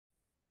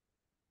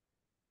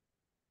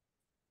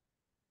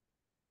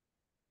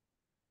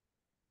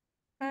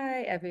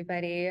Hi,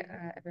 everybody.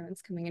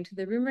 Everyone's coming into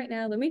the room right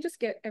now. Let me just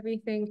get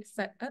everything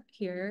set up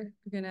here.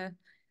 We're gonna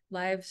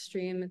live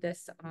stream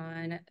this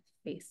on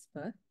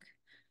Facebook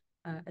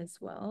as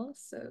well.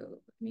 So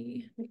let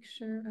me make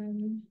sure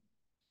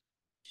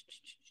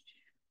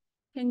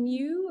can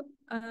you,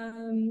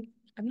 I'm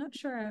not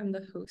sure I'm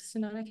the host,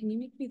 Sanana. Can you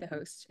make me the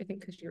host? I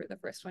think because you were the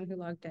first one who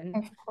logged in.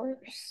 Of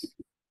course.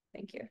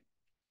 Thank you.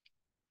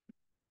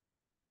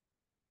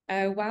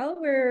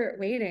 While we're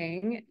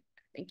waiting,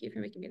 thank you for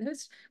making me the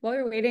host. While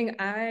we're waiting,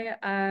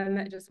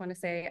 I just want to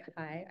say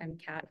hi, I'm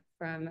Kat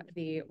from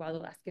the Wild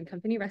Alaskan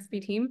Company recipe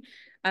team.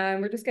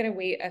 We're just going to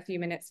wait a few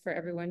minutes for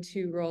everyone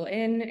to roll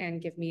in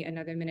and give me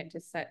another minute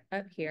to set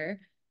up here.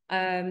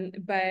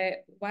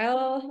 But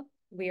while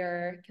we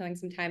are killing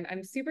some time,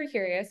 I'm super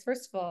curious,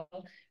 first of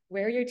all,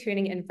 where you're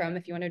tuning in from,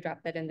 if you want to drop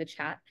that in the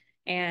chat.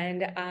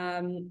 And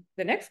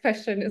the next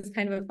question is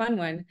kind of a fun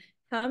one.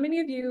 How many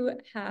of you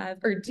have,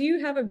 or do you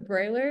have a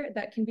broiler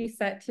that can be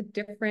set to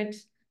different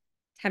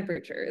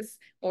temperatures,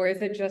 or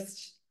is it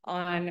just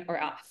on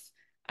or off?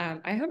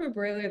 I have a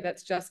broiler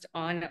that's just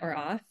on or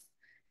off,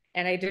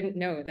 and I didn't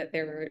know that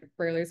there were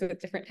broilers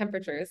with different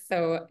temperatures.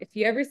 So if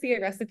you ever see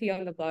a recipe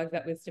on the blog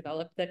that was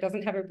developed that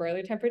doesn't have a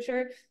broiler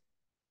temperature,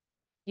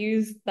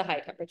 use the high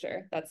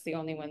temperature. That's the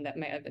only one that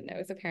my oven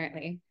knows,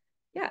 apparently.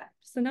 Yeah,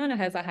 Sonana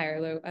has a higher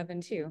low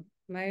oven too.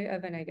 My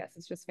oven, I guess,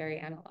 is just very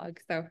analog.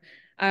 So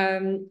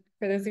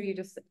for those of you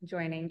just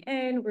joining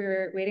in,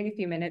 we're waiting a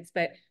few minutes,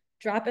 but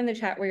drop in the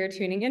chat where you're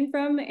tuning in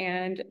from.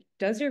 And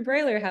does your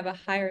broiler have a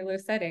high or low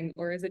setting,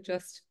 or is it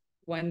just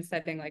one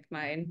setting like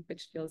mine,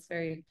 which feels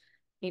very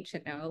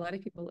ancient now? A lot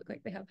of people look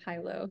like they have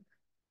high-low.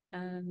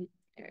 All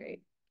right.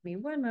 Give me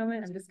one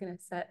moment. I'm just going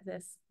to set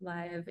this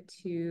live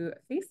to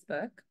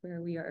Facebook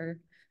where we are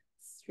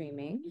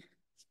streaming.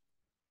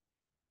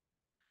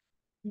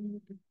 Let's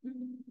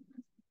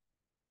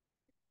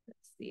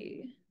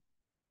see.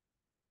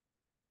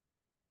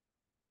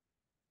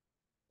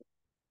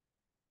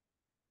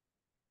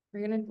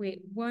 We're going to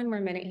wait one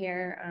more minute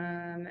here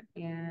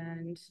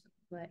and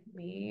let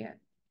me,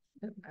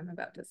 oh, I'm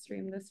about to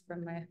stream this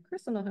from my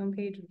personal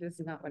homepage, which is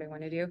not what I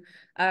want to do.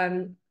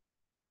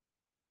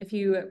 If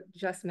you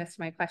just missed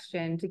my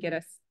question to get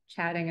us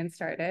chatting and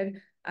started,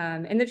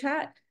 in the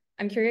chat,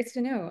 I'm curious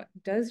to know,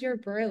 does your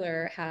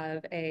broiler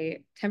have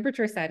a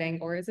temperature setting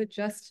or is it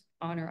just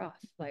on or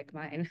off like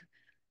mine?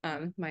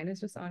 Mine is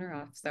just on or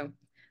off. So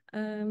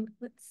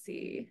let's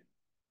see.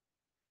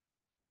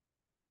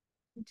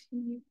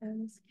 Continue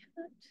as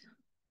cat.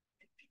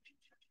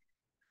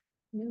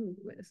 No,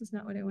 this is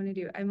not what I want to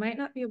do. I might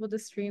not be able to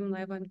stream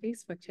live on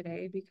Facebook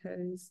today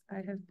because I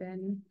have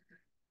been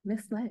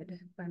misled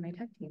by my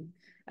tech team.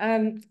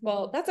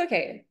 Well, that's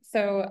okay.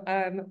 So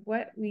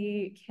what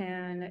we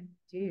can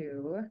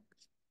do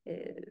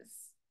is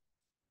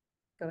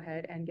go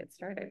ahead and get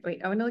started.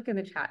 Wait, I want to look in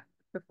the chat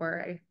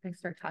before I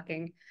start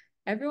talking.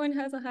 Everyone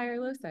has a high or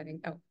low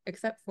setting. Oh,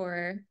 except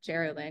for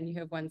Geraldine, you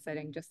have one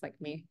setting just like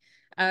me.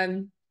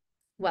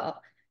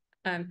 Well,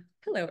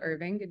 hello,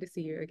 Irving. Good to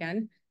see you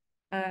again.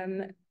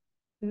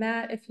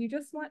 Matt, if you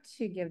just want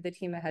to give the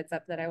team a heads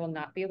up that I will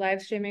not be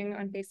live streaming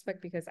on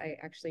Facebook because I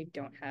actually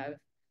don't have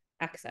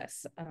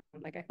access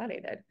like I thought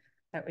I did,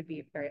 that would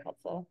be very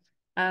helpful.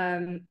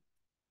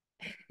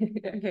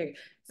 Okay,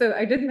 so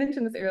I did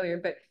mention this earlier,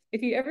 but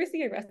if you ever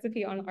see a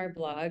recipe on our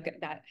blog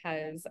that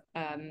has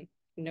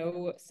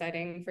no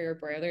setting for your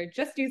broiler,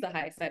 just use the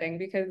high setting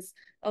because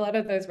a lot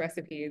of those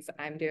recipes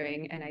I'm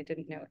doing and I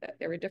didn't know that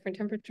there were different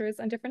temperatures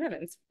on different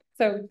ovens.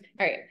 So,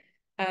 all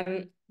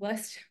right,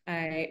 lest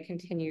I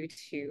continue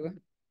to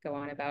go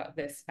on about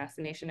this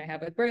fascination I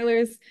have with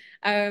broilers,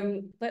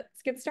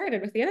 let's get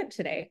started with the event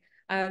today.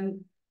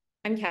 I'm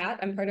Kat,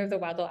 I'm part of the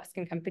Wild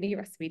Alaskan Company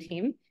recipe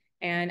team.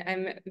 And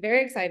I'm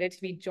very excited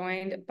to be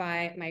joined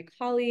by my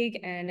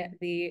colleague and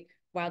the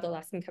Wild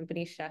Alaskan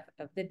Company chef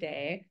of the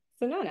day,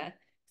 Sanana.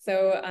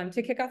 So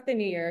to kick off the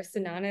new year,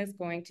 Sanana is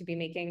going to be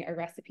making a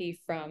recipe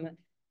from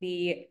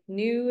the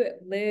new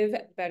Live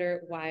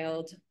Better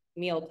Wild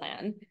meal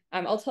plan.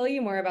 I'll tell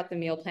you more about the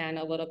meal plan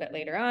a little bit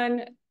later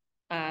on.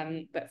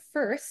 But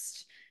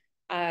first,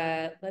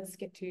 let's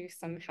get to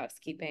some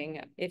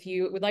housekeeping. If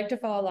you would like to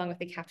follow along with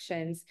the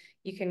captions,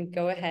 you can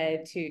go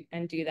ahead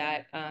and do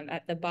that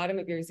at the bottom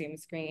of your Zoom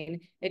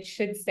screen. It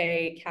should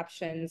say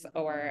captions,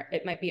 or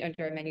it might be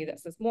under a menu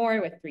that says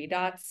more with 3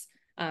 dots.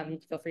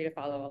 Feel free to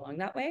follow along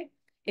that way.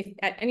 If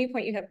at any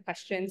point you have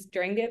questions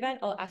during the event,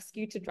 I'll ask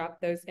you to drop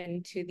those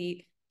into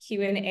the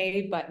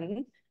Q&A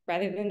button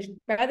rather than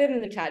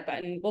the chat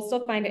button. We'll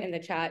still find it in the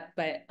chat,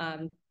 but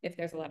if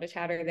there's a lot of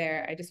chatter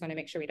there, I just want to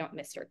make sure we don't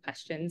miss your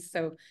questions.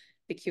 So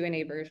the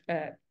Q&A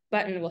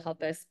button will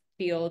help us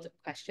field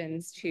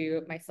questions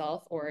to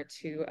myself or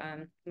to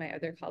my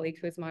other colleague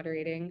who is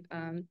moderating.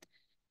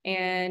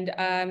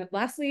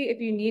 Lastly, if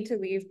you need to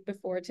leave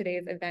before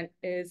today's event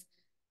is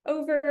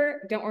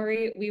over, don't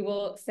worry, we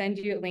will send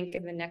you a link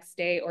in the next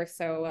day or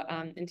so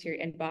into your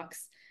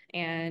inbox.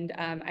 And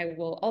I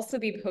will also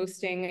be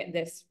posting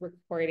this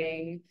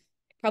recording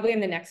probably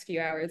in the next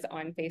few hours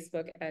on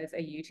Facebook as a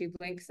YouTube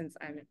link since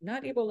I'm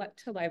not able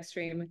to live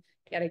stream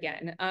yet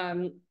again.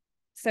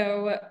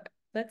 So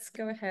let's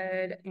go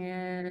ahead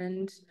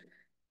and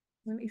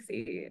let me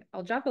see.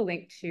 I'll drop a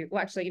link to,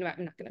 well, actually, you know what?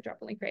 I'm not going to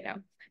drop a link right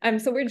now.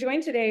 So we're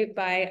joined today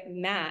by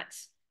Matt,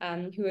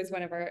 who is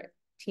one of our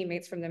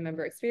teammates from the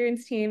member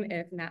experience team.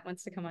 If Matt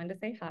wants to come on to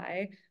say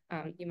hi,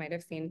 you might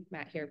have seen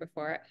Matt here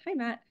before. Hi,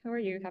 Matt. How are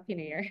you? Happy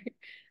New Year.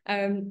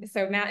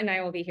 So Matt and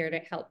I will be here to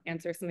help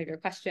answer some of your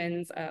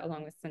questions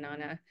along with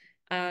Sanana.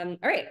 All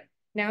right,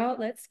 now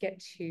let's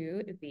get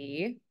to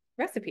the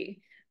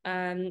recipe.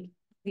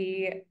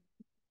 The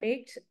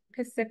baked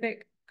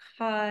Pacific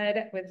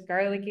cod with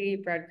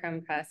garlicky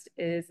breadcrumb crust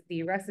is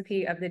the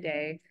recipe of the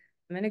day.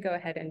 I'm going to go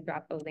ahead and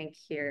drop a link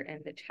here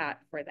in the chat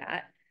for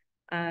that.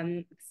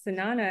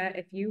 Sanana,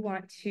 if you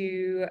want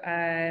to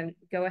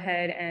go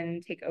ahead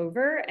and take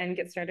over and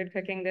get started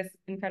cooking this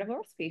incredible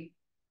recipe.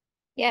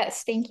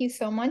 Yes, thank you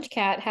so much,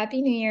 Kat.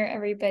 Happy New Year,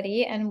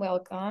 everybody, and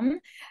welcome.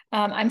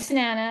 I'm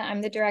Sanana.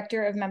 I'm the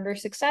Director of Member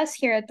Success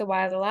here at the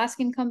Wild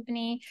Alaskan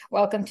Company.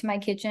 Welcome to my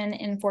kitchen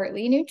in Fort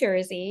Lee, New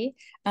Jersey.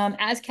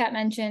 As Kat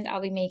mentioned, I'll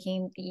be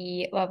making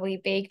the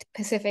lovely baked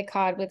Pacific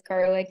cod with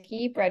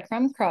garlicky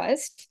breadcrumb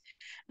crust.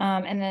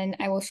 And then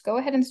I will go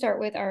ahead and start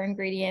with our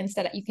ingredients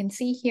that you can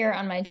see here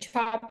on my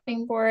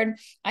chopping board.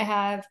 I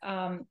have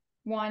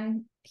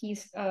 1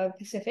 piece of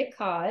Pacific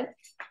cod.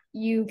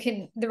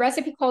 The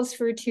recipe calls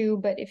for 2,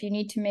 but if you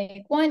need to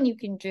make 1, you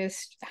can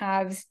just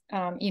have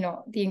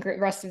the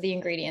rest of the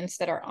ingredients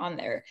that are on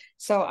there.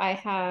 So I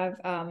have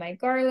my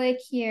garlic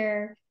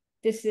here.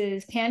 This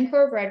is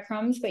panko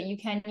breadcrumbs, but you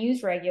can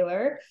use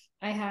regular.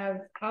 I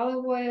have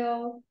olive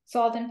oil,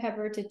 salt and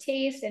pepper to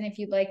taste, and if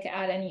you'd like to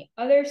add any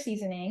other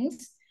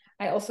seasonings.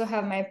 I also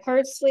have my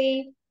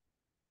parsley,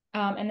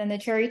 and then the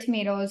cherry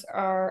tomatoes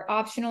are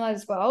optional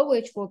as well,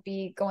 which will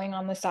be going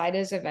on the side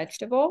as a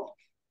vegetable.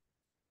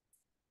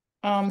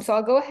 So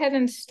I'll go ahead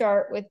and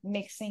start with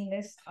mixing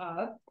this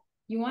up.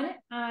 You want to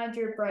add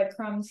your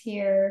breadcrumbs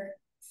here.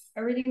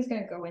 Everything's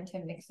going to go into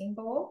a mixing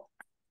bowl.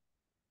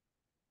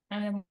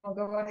 And then we'll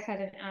go ahead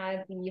and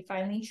add the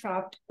finely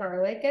chopped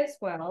garlic as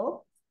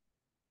well.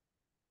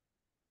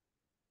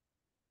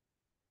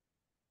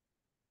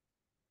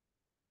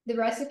 The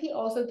recipe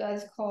also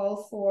does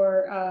call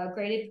for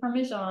grated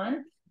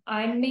Parmesan.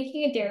 I'm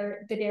making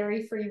the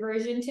dairy-free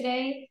version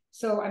today,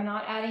 so I'm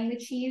not adding the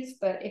cheese,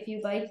 but if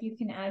you'd like, you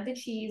can add the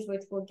cheese,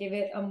 which will give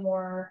it a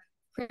more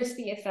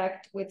crispy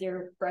effect with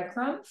your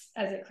breadcrumbs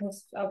as it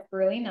crisps up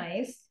really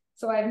nice.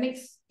 So I've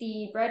mixed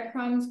the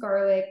breadcrumbs,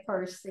 garlic,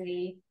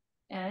 parsley,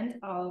 and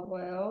olive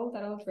oil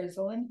that'll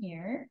drizzle in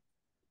here.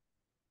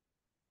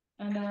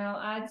 And then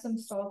I'll add some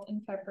salt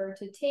and pepper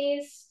to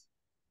taste.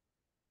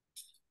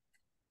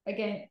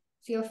 Again,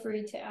 feel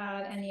free to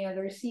add any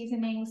other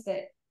seasonings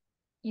that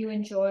you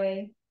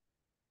enjoy.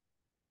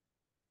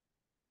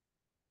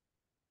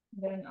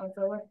 Then I'll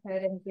go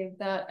ahead and give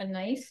that a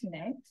nice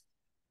mix.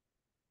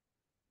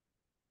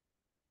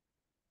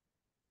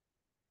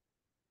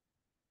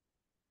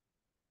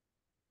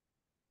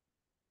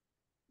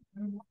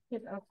 And mix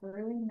it up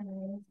really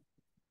nice.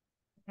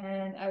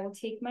 And I will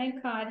take my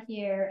cod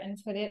here and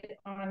put it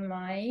on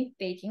my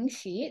baking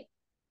sheet.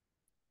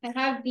 I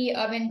have the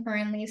oven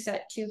currently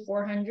set to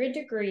 400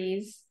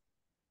 degrees.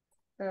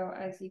 So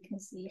as you can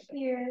see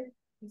here,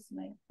 this is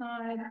my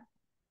cod.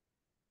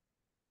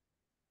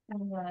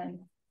 And then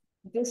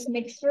this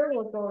mixture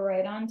will go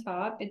right on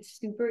top. It's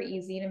super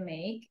easy to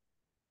make.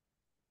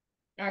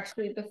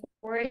 Actually,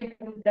 before I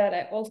do that,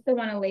 I also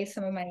want to lay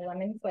some of my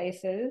lemon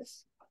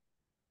slices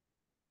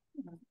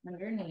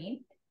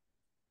underneath.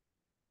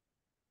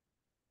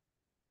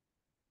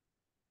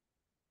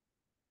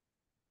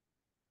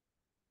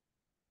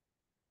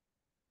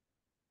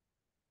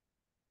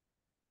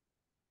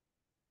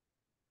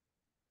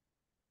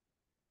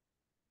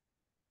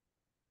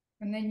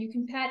 And then you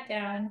can pat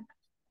down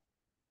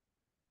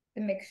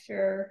the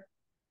mixture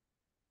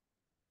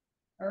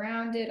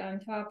around it, on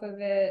top of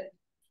it.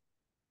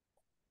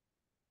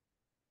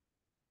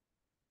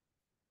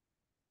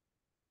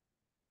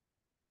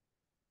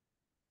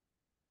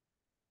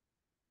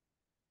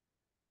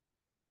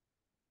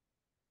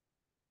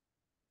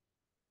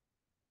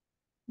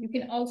 You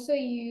can also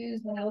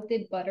use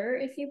melted butter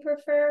if you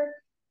prefer.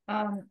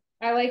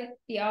 I like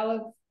the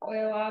olive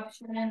oil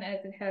option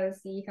as it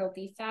has the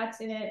healthy fats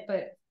in it,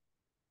 but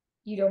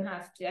you don't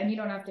have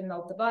to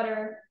melt the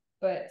butter,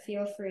 but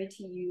feel free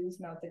to use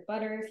melted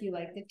butter if you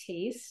like the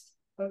taste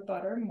of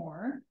butter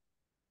more.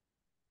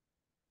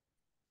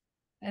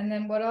 And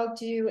then what I'll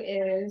do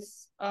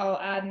is I'll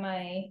add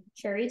my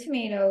cherry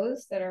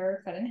tomatoes that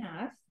are cut in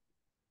half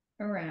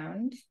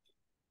around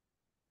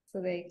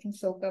so they can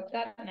soak up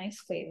that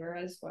nice flavor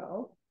as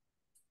well.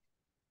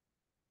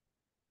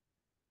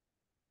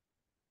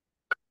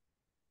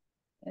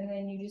 And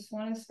then you just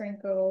want to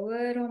sprinkle a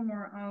little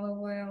more olive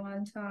oil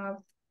on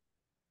top.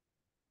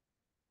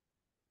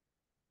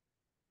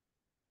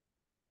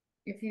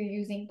 If you're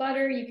using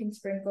butter, you can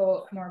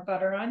sprinkle more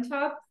butter on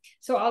top.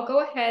 So I'll go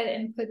ahead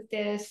and put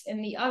this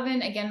in the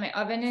oven. Again, my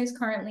oven is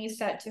currently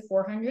set to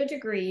 400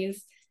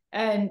 degrees,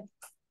 and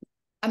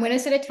I'm going to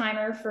set a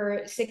timer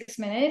for 6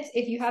 minutes.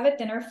 If you have a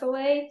thinner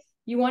fillet,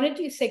 you want to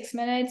do 6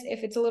 minutes.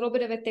 If it's a little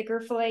bit of a thicker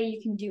fillet,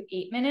 you can do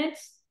 8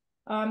 minutes.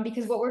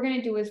 Because what we're going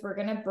to do is we're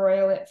going to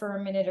broil it for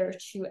a minute or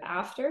two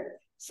after.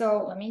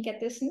 So let me get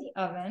this in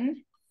the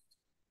oven.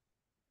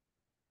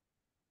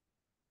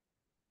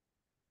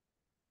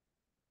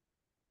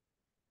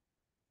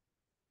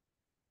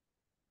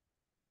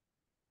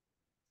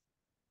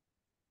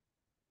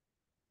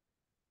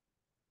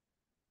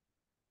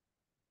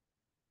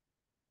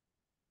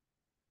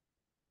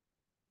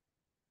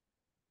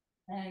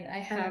 And I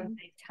have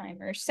my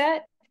timer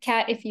set.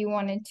 Kat, if you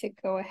wanted to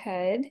go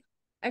ahead.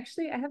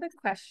 Actually, I have a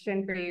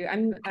question for you.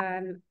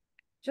 I'm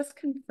just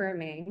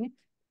confirming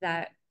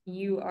that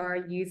you are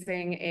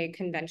using a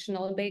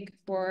conventional bake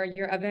for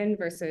your oven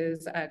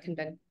versus a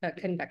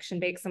convection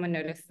bake. Someone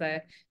noticed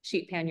the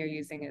sheet pan you're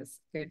using is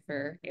good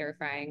for air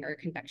frying or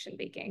convection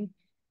baking.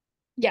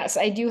 Yes,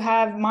 I do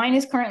have, mine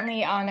is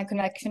currently on a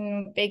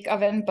convection bake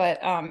oven, but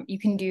you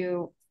can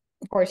do,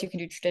 of course, you can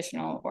do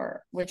traditional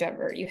or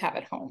whichever you have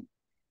at home.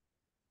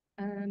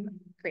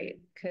 Great,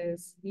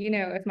 because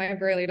if my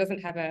broiler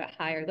doesn't have a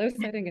high or low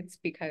setting, it's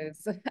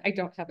because I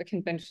don't have a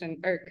convention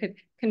or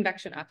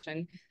convection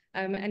option.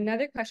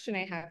 Another question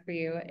I have for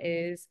you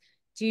is,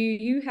 do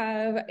you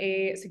have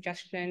a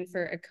suggestion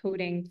for a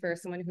coating for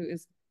someone who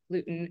is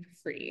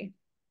gluten-free?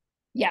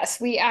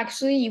 Yes, we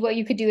actually, what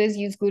you could do is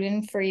use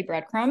gluten-free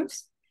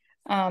breadcrumbs.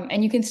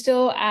 And you can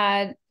still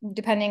add,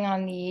 depending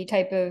on the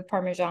type of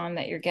Parmesan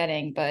that you're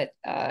getting, but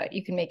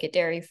you can make it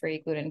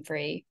dairy-free,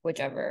 gluten-free,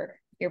 whichever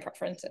your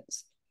preference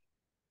is.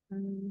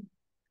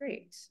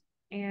 Great.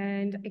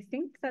 And I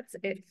think that's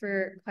it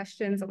for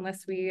questions,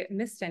 unless we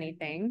missed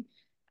anything.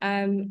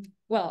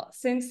 Well,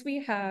 since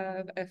we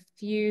have a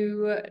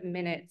few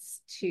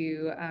minutes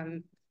to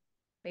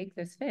bake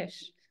this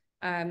fish,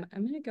 I'm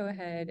going to go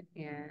ahead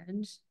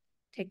and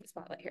take the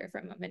spotlight here for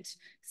a moment.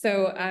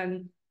 So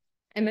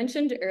I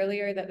mentioned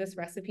earlier that this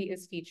recipe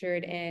is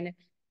featured in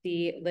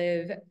the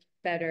Live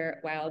Better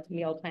Wild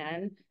meal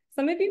plan.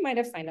 Some of you might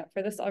have signed up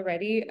for this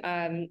already.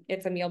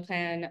 It's a meal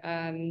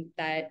plan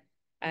that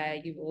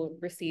you will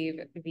receive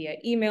via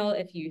email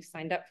if you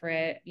signed up for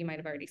it. You might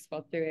have already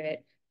scrolled through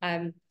it.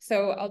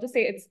 So I'll just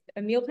say it's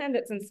a meal plan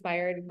that's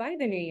inspired by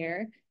the new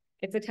year.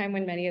 It's a time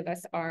when many of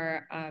us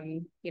are,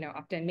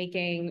 often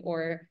making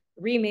or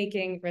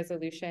remaking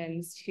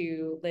resolutions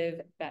to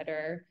live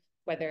better,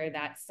 whether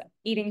that's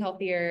eating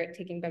healthier,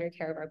 taking better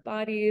care of our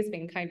bodies,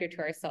 being kinder to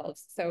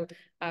ourselves. So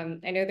I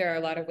know there are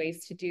a lot of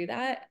ways to do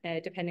that,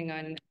 depending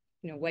on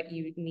what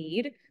you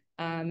need.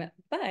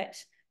 But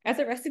as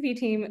a recipe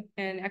team,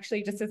 and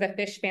actually just as a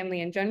fish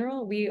family in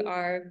general, we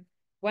are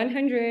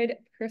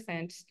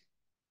 100%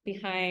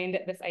 behind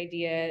this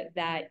idea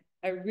that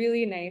a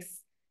really nice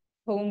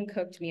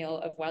home-cooked meal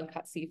of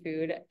wild-caught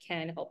seafood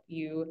can help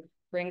you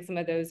bring some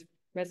of those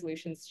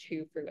resolutions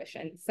to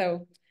fruition.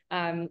 So,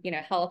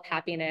 health,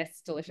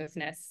 happiness,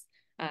 deliciousness,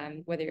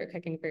 whether you're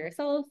cooking for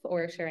yourself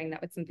or sharing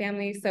that with some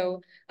family.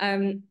 So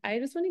I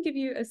just want to give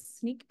you a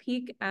sneak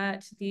peek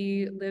at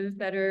the Live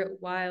Better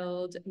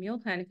Wild meal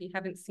plan. If you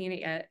haven't seen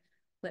it yet,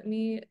 let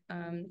me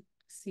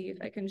see if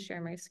I can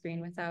share my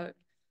screen without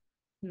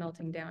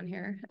melting down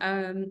here.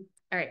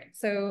 All right,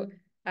 so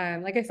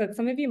like I said,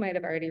 some of you might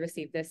have already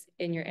received this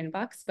in your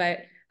inbox, but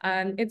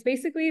it's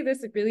basically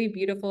this really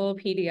beautiful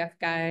PDF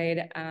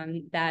guide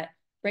that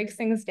breaks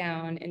things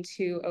down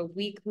into a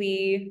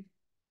weekly,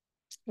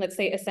 let's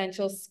say,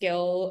 essential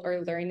skill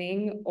or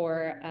learning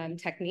or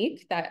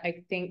technique that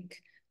I think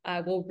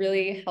will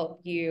really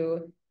help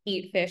you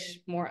eat fish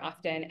more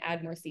often,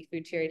 add more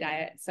seafood to your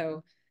diet.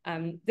 So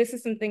this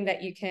is something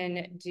that you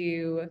can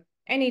do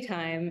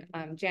anytime.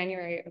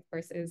 January, of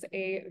course, is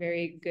a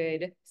very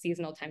good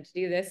seasonal time to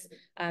do this,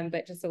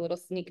 but just a little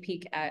sneak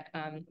peek at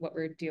what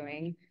we're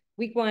doing.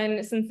 Week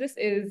one, since this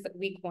is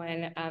week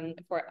one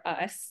for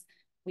us,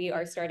 we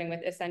are starting with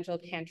essential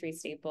pantry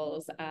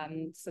staples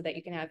so that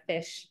you can have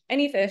fish,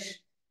 any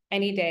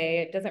day.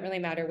 It doesn't really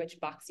matter which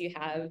box you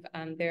have.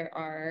 There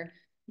are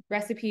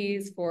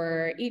recipes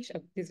for each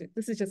of these.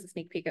 This is just a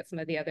sneak peek at some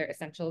of the other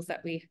essentials that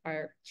we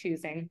are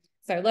choosing.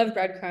 So I love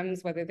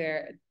breadcrumbs, whether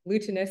they're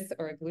glutinous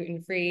or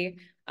gluten-free.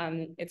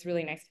 It's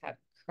really nice to have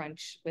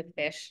crunch with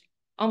fish.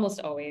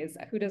 Almost always.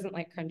 Who doesn't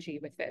like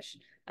crunchy with fish?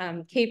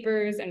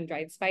 Capers and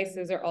dried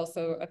spices are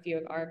also a few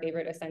of our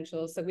favorite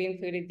essentials. So we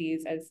included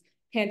these as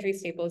pantry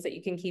staples that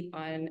you can keep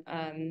on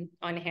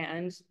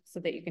hand so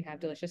that you can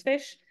have delicious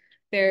fish.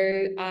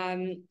 There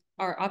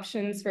are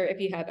options for if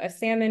you have a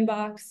salmon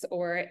box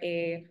or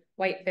a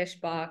whitefish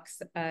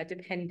box,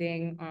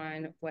 depending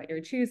on what you're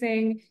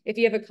choosing. If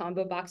you have a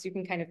combo box, you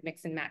can kind of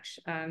mix and match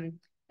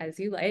as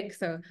you like.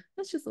 So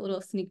that's just a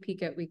little sneak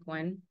peek at week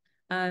one.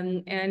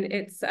 And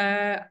it's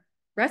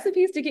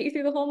recipes to get you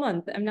through the whole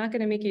month. I'm not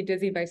going to make you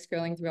dizzy by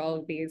scrolling through all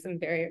of these. I'm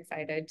very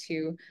excited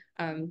to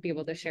be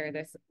able to share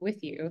this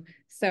with you.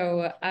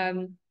 So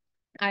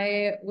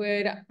I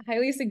would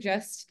highly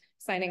suggest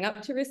signing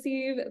up to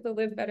receive the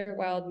Live Better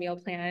Wild meal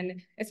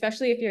plan,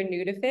 especially if you're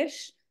new to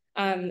fish,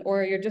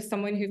 or you're just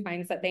someone who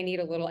finds that they need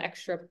a little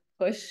extra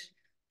push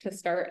to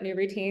start new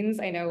routines.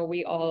 I know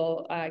we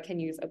all can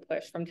use a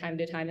push from time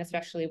to time,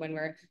 especially when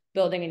we're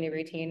building a new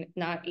routine.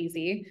 Not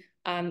easy.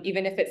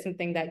 Even if it's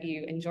something that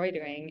you enjoy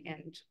doing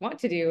and want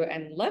to do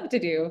and love to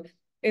do,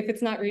 if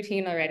it's not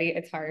routine already,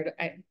 it's hard.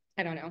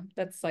 I don't know.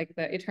 That's like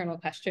the eternal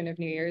question of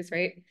New Year's,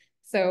 right?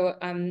 So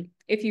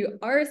if you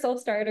are a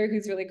self-starter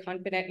who's really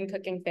confident in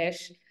cooking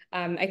fish,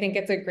 I think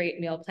it's a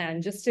great meal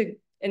plan just to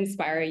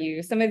inspire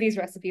you. Some of these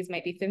recipes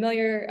might be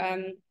familiar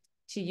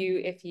to you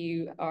if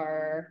you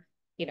are,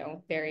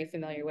 very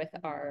familiar with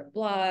our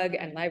blog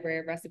and library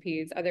of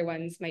recipes. Other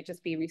ones might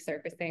just be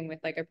resurfacing with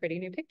like a pretty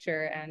new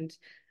picture and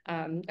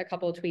a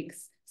couple of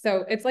tweaks.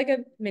 So it's like a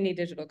mini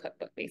digital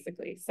cookbook,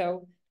 basically.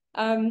 So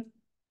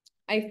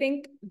I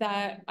think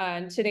that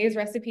today's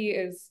recipe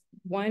is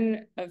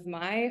one of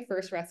my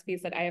first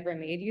recipes that I ever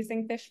made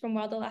using fish from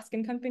Wild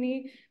Alaskan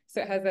Company.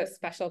 So it has a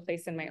special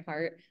place in my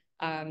heart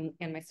and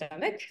my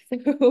stomach.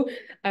 So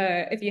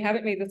if you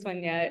haven't made this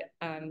one yet,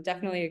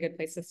 definitely a good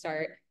place to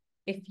start.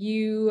 If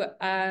you're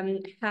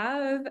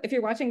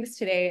watching this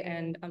today,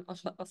 and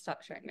I'll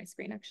stop sharing my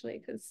screen actually,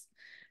 because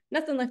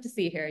nothing left to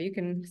see here. You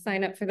can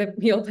sign up for the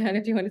meal plan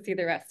if you want to see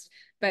the rest.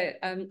 But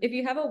if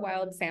you have a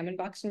wild salmon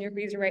box in your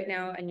freezer right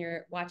now and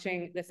you're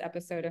watching this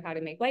episode of how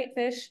to make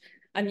whitefish,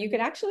 you could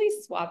actually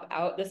swap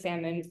out the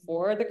salmon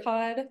for the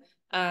cod.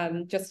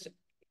 Just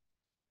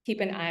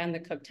keep an eye on the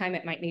cook time.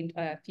 It might need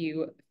a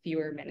few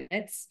fewer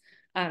minutes.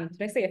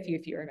 Did I say a few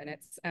fewer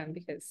minutes?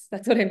 Because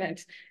that's what I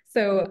meant.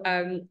 So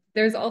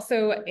there's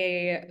also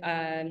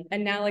a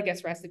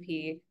analogous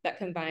recipe that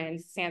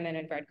combines salmon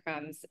and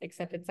breadcrumbs,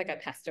 except it's like a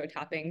pesto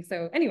topping.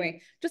 So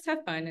anyway, just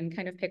have fun and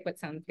kind of pick what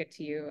sounds good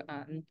to you.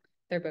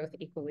 They're both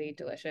equally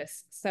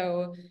delicious.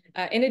 So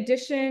in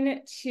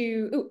addition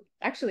to,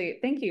 actually,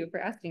 thank you for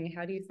asking,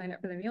 how do you sign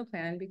up for the meal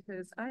plan?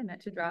 Because I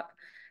meant to drop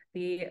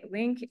the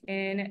link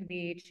in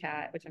the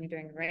chat, which I'm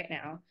doing right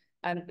now.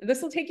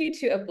 This will take you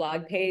to a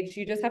blog page.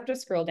 You just have to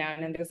scroll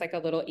down and there's like a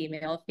little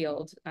email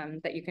field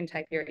that you can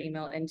type your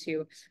email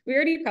into. We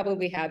already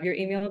probably have your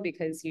email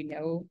because did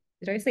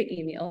I say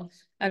email?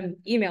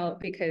 Email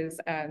because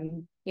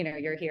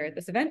you're here at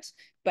this event,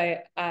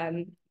 but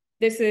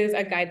this is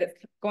a guide that's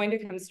going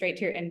to come straight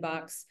to your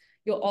inbox.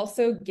 You'll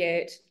also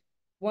get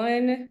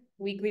one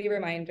weekly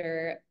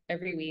reminder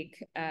every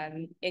week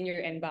in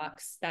your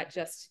inbox that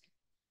just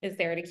is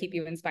there to keep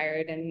you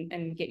inspired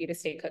and get you to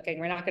stay cooking.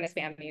 We're not going to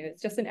spam you.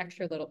 It's just an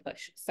extra little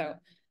push. So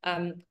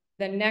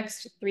the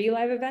next 3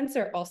 live events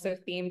are also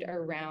themed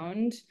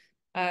around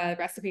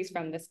recipes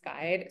from this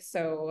guide.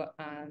 So,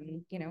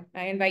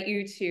 I invite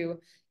you to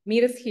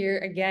meet us here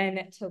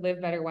again to Live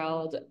Better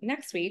Wild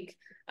next week.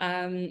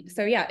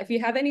 So yeah, if you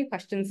have any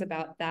questions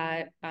about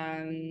that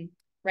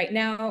right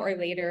now or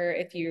later,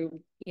 if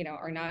you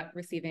are not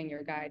receiving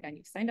your guide and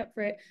you've signed up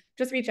for it,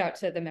 just reach out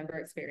to the member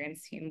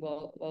experience team.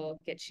 We'll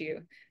get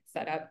you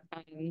set up.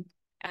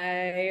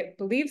 I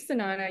believe,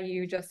 Sanana,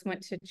 you just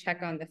went to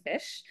check on the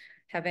fish.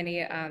 Have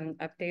any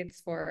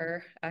updates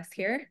for us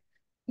here?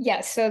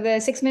 Yes, so the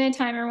 6-minute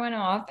timer went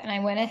off and I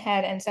went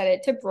ahead and set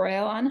it to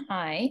broil on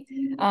high.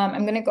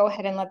 I'm going to go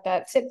ahead and let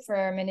that sit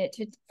for a minute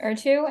or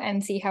two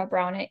and see how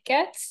brown it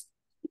gets.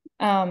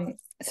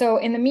 So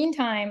in the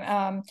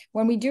meantime,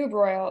 when we do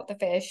broil the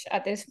fish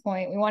at this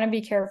point, we want to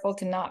be careful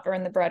to not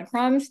burn the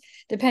breadcrumbs.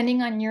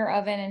 Depending on your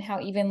oven and how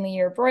evenly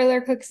your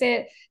broiler cooks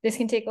it, this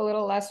can take a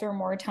little less or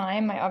more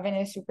time. My oven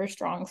is super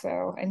strong,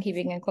 so I'm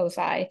keeping a close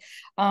eye.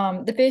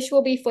 The fish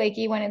will be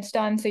flaky when it's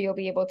done, so you'll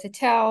be able to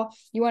tell.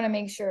 You want to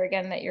make sure,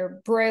 again, that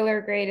your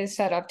broiler grate is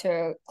set up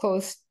to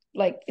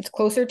it's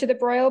closer to the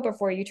broil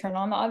before you turn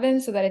on the oven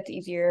so that it's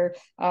easier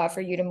for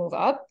you to move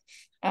up.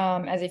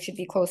 As it should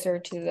be closer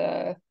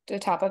to the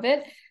top of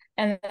it.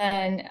 And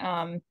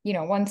then,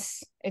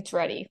 once it's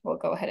ready, we'll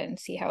go ahead and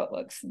see how it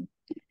looks and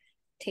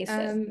taste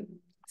it.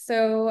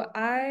 So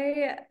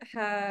I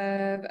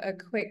have a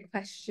quick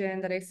question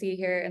that I see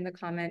here in the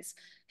comments.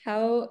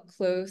 How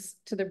close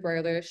to the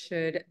broiler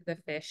should the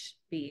fish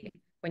be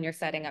when you're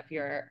setting up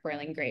your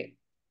broiling grate?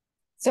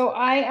 So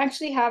I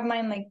actually have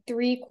mine like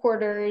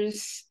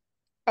 3/4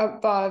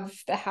 above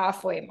the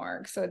halfway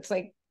mark. So it's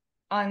like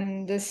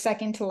on the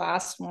second to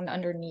last one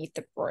underneath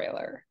the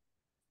broiler.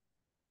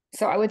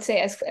 So I would say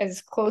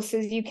as close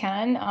as you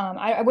can.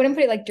 I wouldn't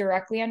put it like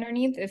directly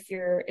underneath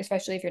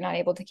especially if you're not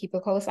able to keep a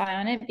close eye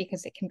on it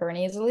because it can burn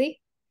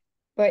easily.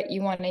 But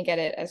you want to get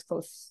it as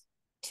close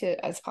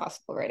to as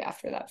possible right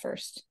after that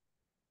first.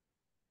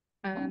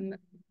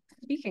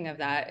 Speaking of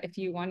that, if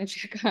you want to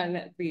check on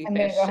the I'm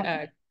fish,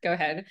 go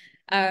ahead.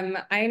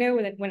 I know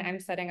when I'm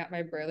setting up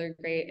my broiler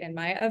grate in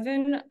my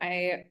oven,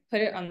 I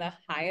put it on the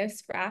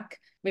highest rack,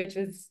 which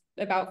is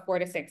about 4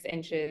 to 6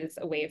 inches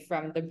away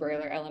from the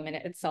broiler element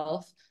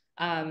itself.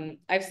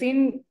 I've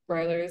seen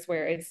broilers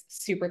where it's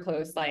super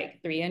close,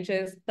 like 3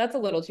 inches. That's a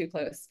little too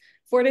close.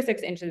 4 to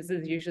 6 inches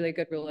is usually a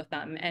good rule of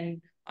thumb.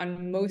 And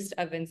on most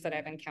ovens that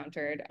I've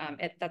encountered,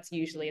 that's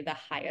usually the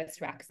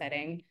highest rack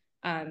setting.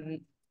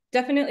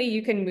 Definitely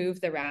you can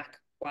move the rack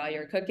while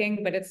you're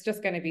cooking, but it's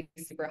just going to be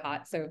super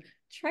hot. So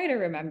try to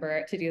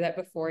remember to do that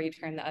before you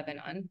turn the oven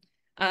on.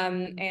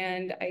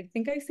 And I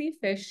think I see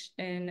fish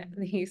in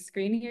the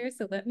screen here.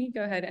 So let me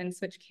go ahead and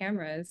switch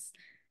cameras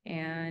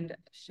and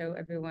show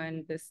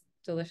everyone this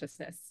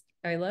deliciousness.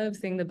 I love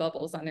seeing the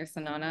bubbles on their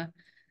Sanana.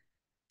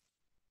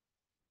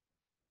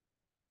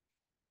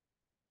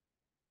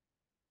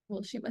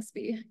 Well, she must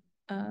be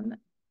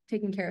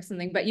taking care of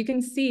something, but you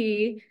can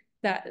see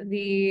that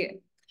the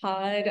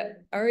cod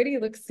already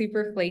looks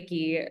super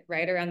flaky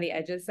right around the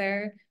edges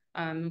there,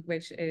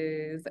 which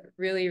is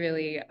really,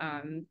 really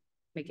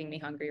making me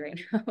hungry right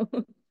now.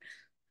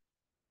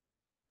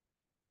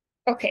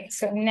 Okay,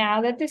 so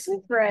now that this is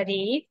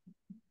ready,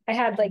 I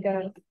had like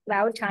a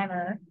loud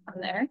timer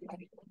on there.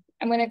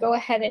 I'm gonna go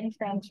ahead and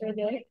transfer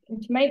this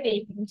into my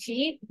baking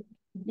sheet.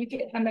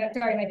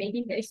 Sorry, my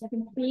baking dish. You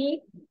can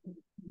see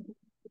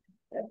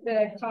that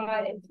the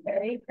cod is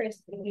very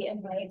crispy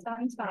and light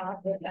on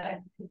top with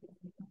that.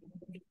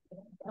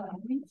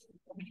 Um,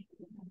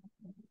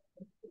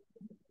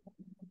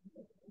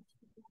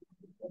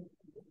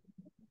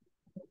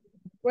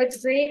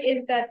 what's great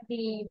is that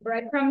the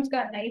breadcrumbs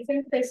got nice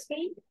and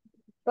crispy,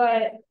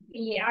 but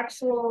the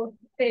actual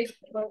fish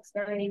looks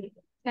very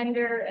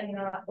tender and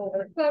not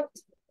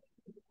overcooked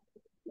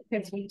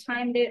because we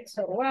timed it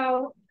so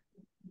well.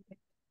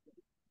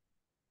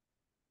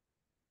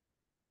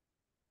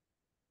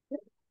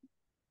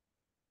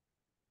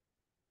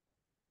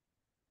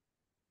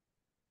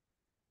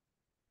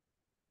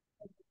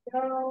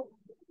 So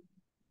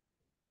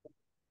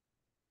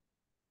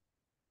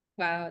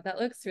Wow, that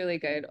looks really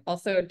good.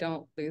 Also,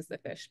 don't lose the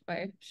fish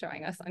by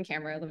showing us on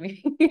camera. Let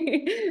me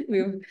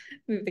move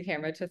the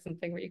camera to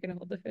something where you can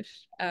hold the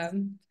fish. I have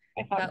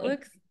That it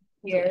looks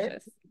here.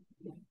 delicious.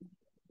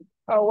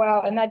 Oh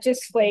wow, and that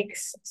just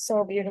flakes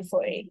so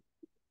beautifully.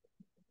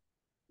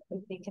 As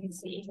you can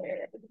see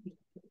here.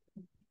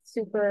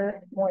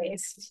 Super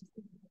moist.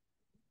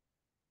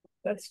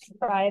 Let's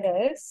try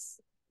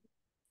this.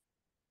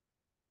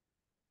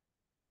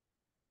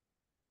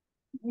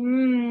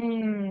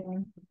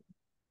 Mmm.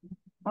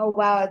 Oh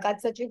wow, it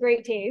got such a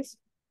great taste.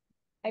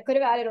 I could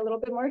have added a little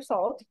bit more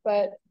salt,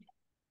 but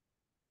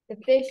the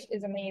fish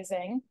is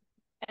amazing.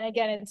 And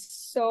again,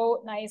 it's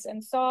so nice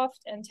and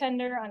soft and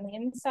tender on the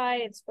inside.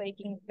 It's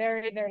flaking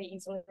very, very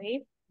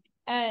easily.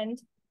 And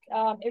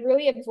it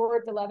really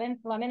absorbed the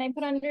lemon I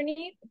put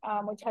underneath,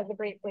 which has a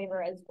great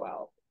flavor as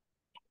well.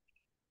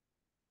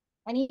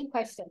 Any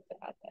questions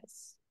about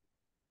this?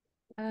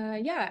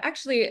 Yeah,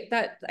 actually,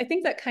 I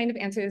think that kind of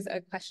answers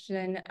a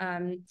question.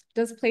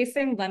 Does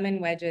placing lemon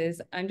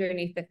wedges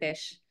underneath the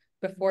fish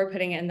before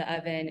putting it in the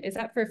oven, is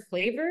that for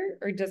flavor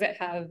or does it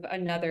have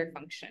another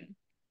function?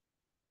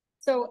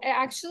 So it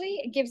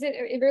actually gives it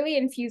really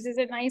infuses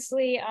it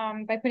nicely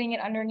by putting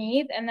it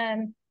underneath, and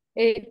then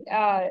it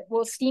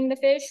will steam the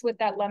fish with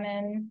that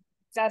lemon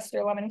zest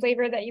or lemon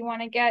flavor that you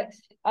want to get.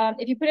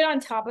 If you put it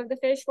on top of the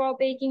fish while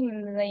baking,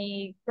 then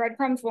the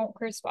breadcrumbs won't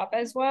crisp up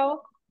as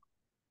well.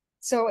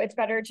 So it's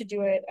better to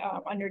do it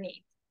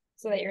underneath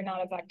so that you're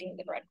not affecting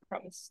the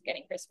breadcrumbs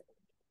getting crispy.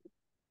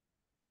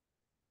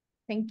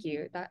 Thank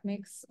you. That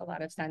makes a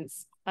lot of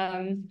sense.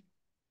 I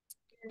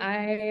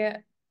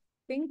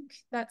think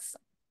that's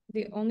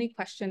the only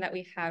question that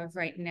we have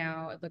right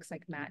now. It looks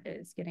like Matt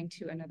is getting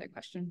to another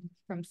question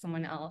from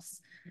someone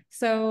else.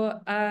 So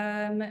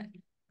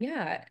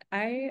yeah,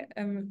 I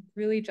am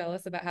really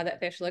jealous about how that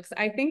fish looks.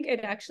 I think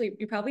it actually,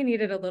 you probably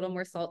needed a little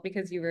more salt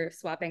because you were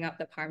swapping out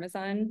the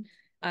Parmesan,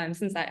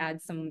 since that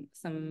adds some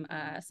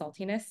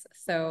saltiness.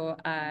 So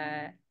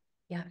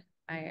yeah,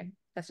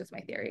 that's just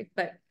my theory.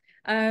 But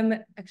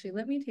actually,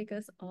 let me take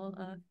us all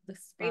off the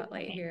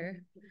spotlight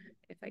here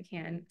if I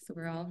can, so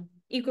we're all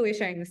equally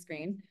sharing the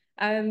screen.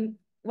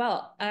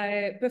 Well,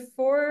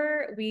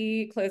 before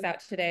we close out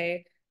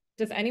today,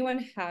 does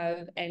anyone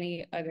have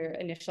any other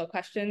initial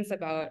questions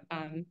about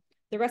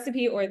the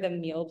recipe or the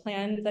meal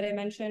plan that I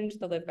mentioned,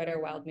 the Live Better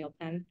Wild meal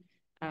plan?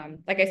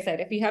 Like I said,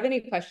 if you have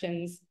any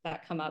questions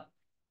that come up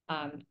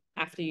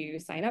after you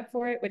sign up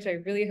for it, which I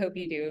really hope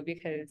you do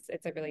because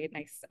it's a really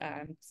nice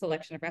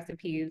selection of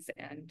recipes,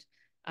 and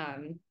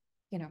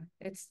you know,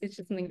 it's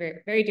just something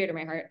very, very dear to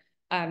my heart.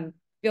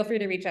 Feel free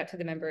to reach out to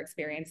the member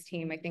experience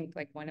team. I think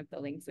like one of the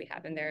links we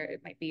have in there,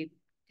 it might be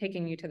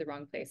taking you to the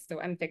wrong place. So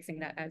I'm fixing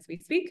that as we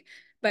speak.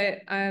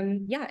 But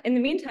yeah, in the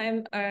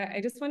meantime, I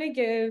just want to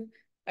give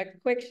a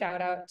quick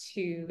shout out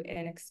to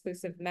an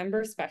exclusive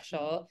member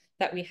special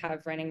that we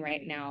have running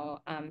right now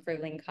for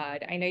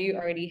Lingcod. I know you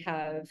already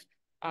have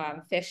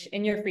fish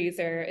in your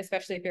freezer,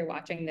 especially if you're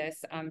watching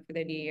this for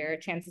the new year.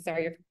 Chances are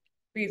your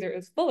freezer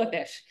is full of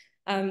fish.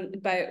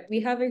 But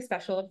we have a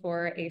special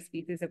for a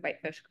species of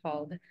whitefish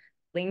called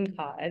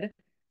lingcod.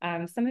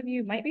 Some of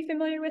you might be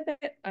familiar with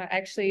it. I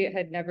actually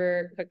had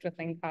never cooked with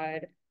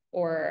lingcod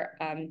or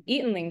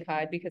eaten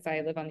lingcod because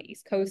I live on the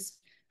East Coast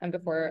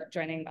before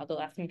joining Wild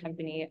Alaskan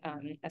Company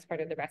as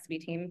part of the recipe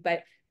team.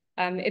 But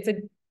it's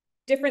a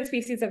different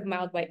species of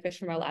mild whitefish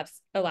from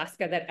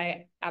Alaska that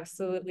I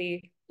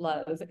absolutely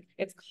love.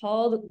 It's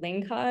called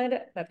lingcod.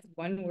 That's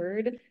one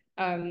word.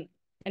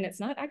 And it's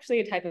not actually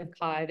a type of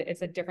cod,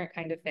 it's a different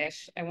kind of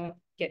fish. I won't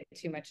get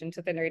too much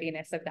into the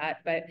nerdiness of that,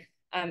 but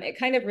it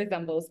kind of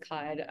resembles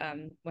cod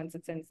once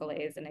it's in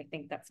fillets, and I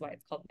think that's why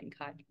it's called ling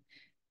cod.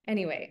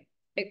 Anyway,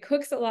 it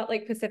cooks a lot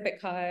like Pacific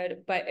cod,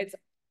 but it's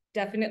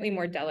definitely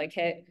more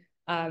delicate.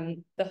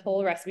 The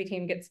whole recipe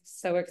team gets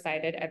so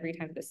excited every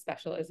time this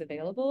special is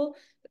available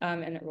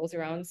and it rolls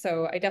around.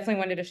 So I definitely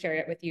wanted to share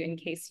it with you in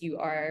case you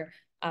are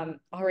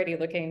already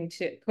looking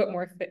to put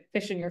more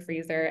fish in your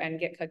freezer and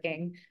get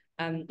cooking.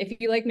 If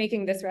you like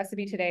making this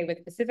recipe today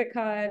with Pacific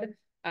cod,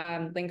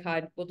 ling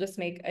cod, we'll just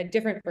make a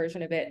different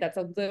version of it that's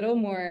a little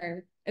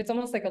more, it's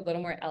almost like a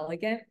little more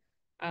elegant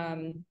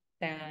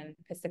than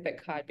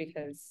Pacific cod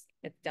because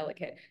it's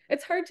delicate.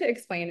 It's hard to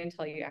explain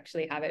until you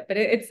actually have it, but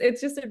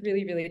it's just a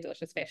really, really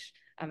delicious fish.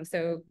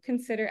 So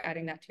consider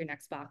adding that to your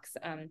next box.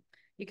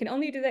 You can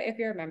only do that if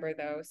you're a member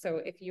though.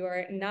 So if you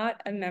are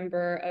not a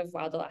member of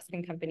Wild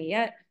Alaskan Company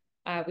yet,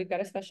 we've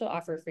got a special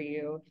offer for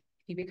you.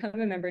 If you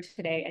become a member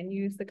today and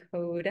use the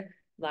code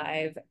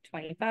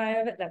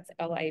LIVE25, that's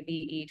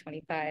LIVE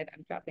 25.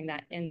 I'm dropping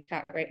that in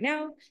chat right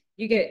now.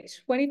 You get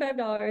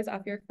 $25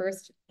 off your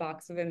first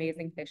box of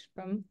amazing fish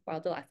from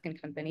Wild Alaskan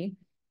Company.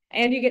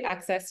 And you get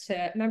access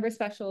to member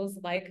specials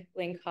like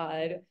ling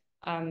cod.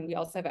 We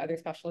also have other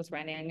specials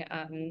running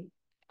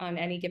on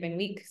any given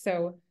week.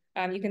 So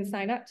you can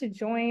sign up to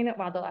join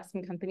Wild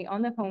Alaskan Company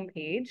on the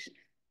homepage.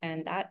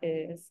 And that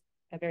is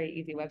a very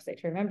easy website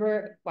to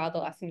remember,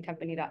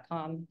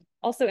 wildalaskancompany.com,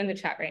 also in the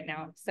chat right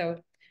now. So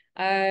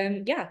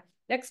yeah,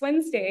 next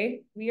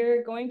Wednesday, we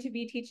are going to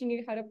be teaching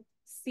you how to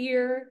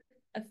sear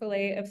a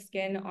fillet of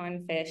skin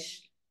on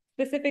fish,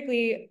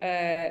 specifically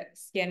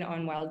skin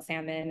on wild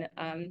salmon.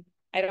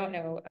 I don't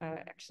know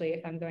actually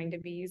if I'm going to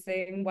be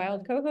using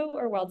wild coho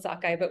or wild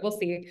sockeye, but we'll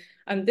see.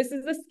 This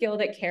is a skill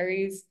that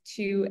carries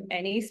to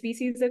any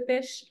species of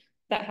fish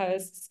that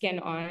has skin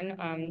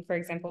on. For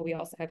example, we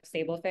also have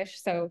sable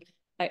fish. So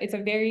it's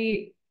a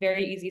very,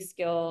 very easy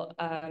skill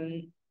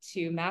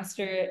to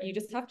master. You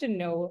just have to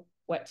know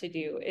what to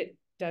do. It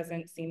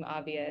doesn't seem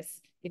obvious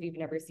if you've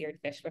never seared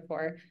fish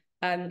before.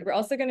 We're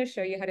also going to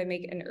show you how to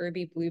make an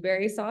herby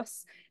blueberry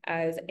sauce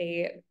as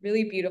a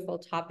really beautiful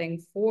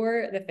topping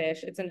for the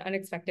fish. It's an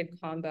unexpected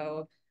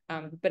combo,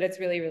 but it's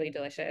really, really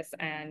delicious,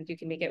 and you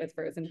can make it with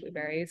frozen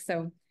blueberries.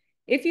 So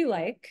if you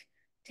like,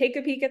 take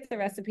a peek at the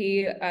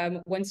recipe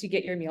once you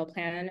get your meal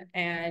plan,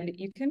 and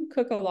you can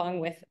cook along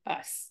with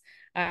us.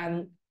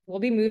 We'll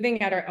be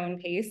moving at our own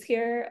pace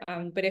here,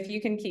 but if you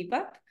can keep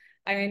up,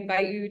 I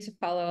invite you to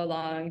follow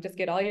along, just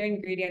get all your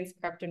ingredients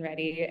prepped and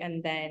ready,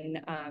 and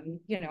then,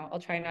 you know,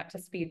 I'll try not to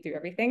speed through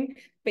everything,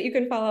 but you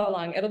can follow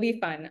along. It'll be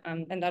fun,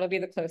 and that'll be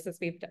the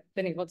closest we've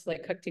been able to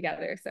like cook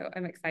together. So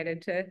I'm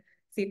excited to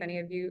see if any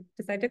of you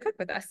decide to cook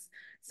with us.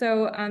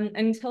 So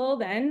until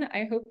then,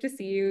 I hope to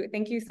see you.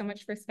 Thank you so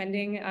much for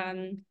spending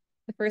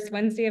the first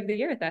Wednesday of the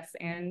year with us,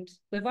 and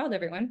live wild,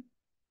 everyone.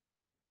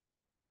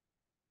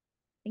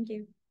 Thank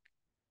you.